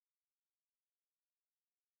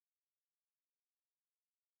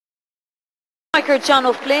Striker John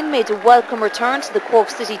O'Flynn made a welcome return to the Cork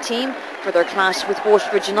City team for their clash with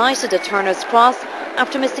Waterford United at Turner's Cross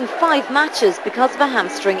after missing 5 matches because of a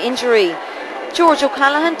hamstring injury. George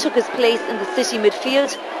O'Callaghan took his place in the City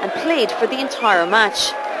midfield and played for the entire match.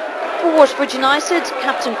 For Waterford United,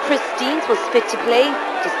 captain Chris Deans was fit to play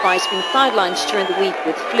despite being sidelined during the week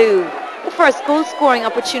with flu. The first goal-scoring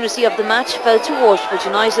opportunity of the match fell to Waterford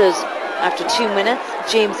United. After 2 minutes,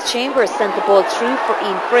 James Chambers sent the ball through for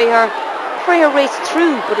Ian Freher. Freher raced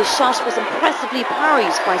through, but his shot was impressively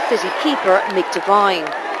parried by City keeper Mick Devine.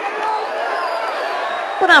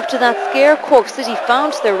 But after that scare, Cork City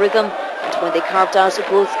found their rhythm, and when they carved out a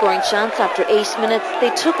goal-scoring chance after 8 minutes, they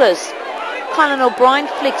took it. Colin O'Brien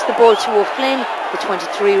flicked the ball to O'Flynn. The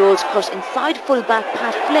 23-year-old cut inside full-back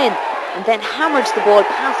Pat Flynn and then hammered the ball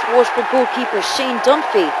past Waterford goalkeeper Shane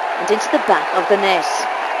Dunphy and into the back of the net.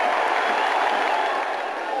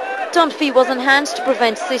 Dunphy was on hand to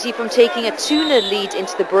prevent City from taking a 2-0 lead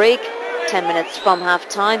into the break. 10 minutes from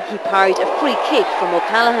half-time, he parried a free kick from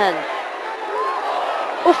O'Callaghan.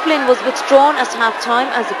 O'Flynn was withdrawn at half-time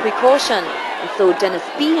as a precaution, and so Dennis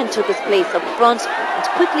Behan took his place up front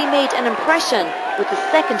and quickly made an impression with the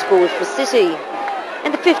second goal for City.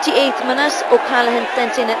 In the 58th minute, O'Callaghan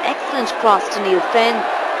sent in an excellent cross to Neil Fenn.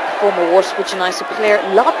 The former Waterford United player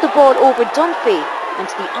lobbed the ball over Dunphy, and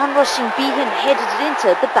the onrushing Behan headed it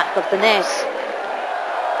into the back of the net.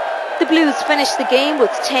 The Blues finished the game with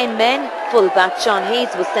 10 men. Full-back John Hayes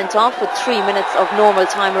was sent off with 3 minutes of normal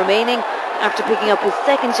time remaining after picking up his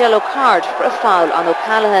second yellow card for a foul on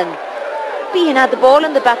O'Callaghan. Behan had the ball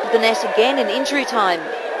in the back of the net again in injury time.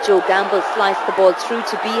 Joe Gamble sliced the ball through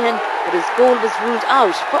to Behan, but his goal was ruled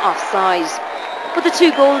out for offside. But the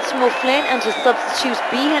 2 goals from O'Flynn and his substitute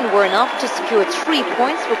Behan were enough to secure 3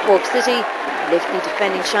 points for Cork City, lifting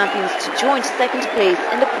defending champions to joint second place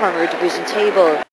in the Premier Division table.